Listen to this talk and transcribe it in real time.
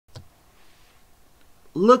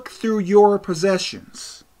look through your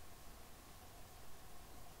possessions.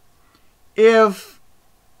 If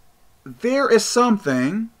there is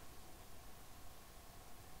something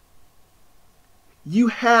you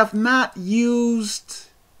have not used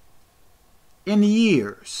in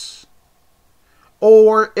years,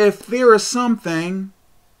 or if there is something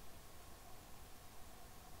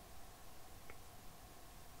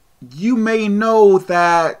you may know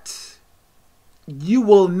that you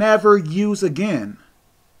will never use again,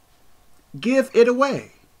 give it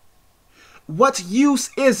away. What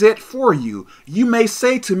use is it for you? You may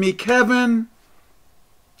say to me, Kevin,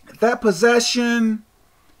 that possession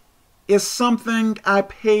is something I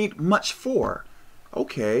paid much for.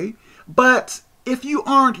 Okay, but if you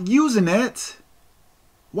aren't using it,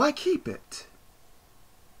 why keep it?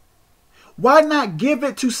 Why not give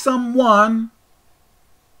it to someone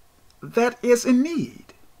that is in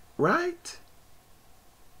need, right?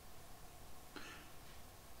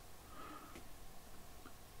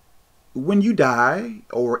 When you die,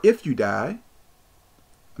 or if you die,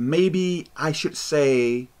 maybe I should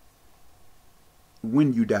say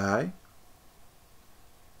when you die,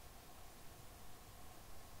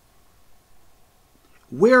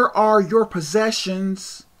 where are your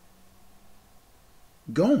possessions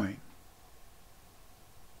going?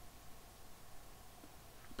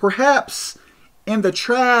 Perhaps in the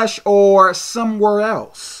trash or somewhere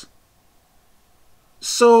else.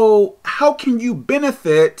 So how can you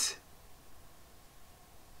benefit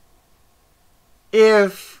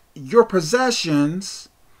if your possessions,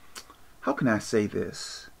 how can I say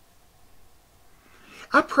this?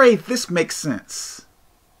 I pray this makes sense.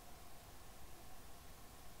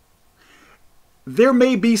 There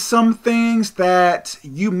may be some things that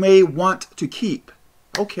you may want to keep.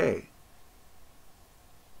 Okay.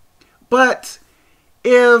 But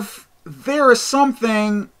if there is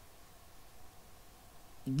something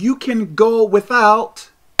you can go without,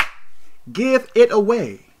 give it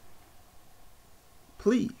away.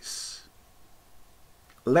 Please.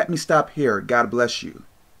 Let me stop here. God bless you.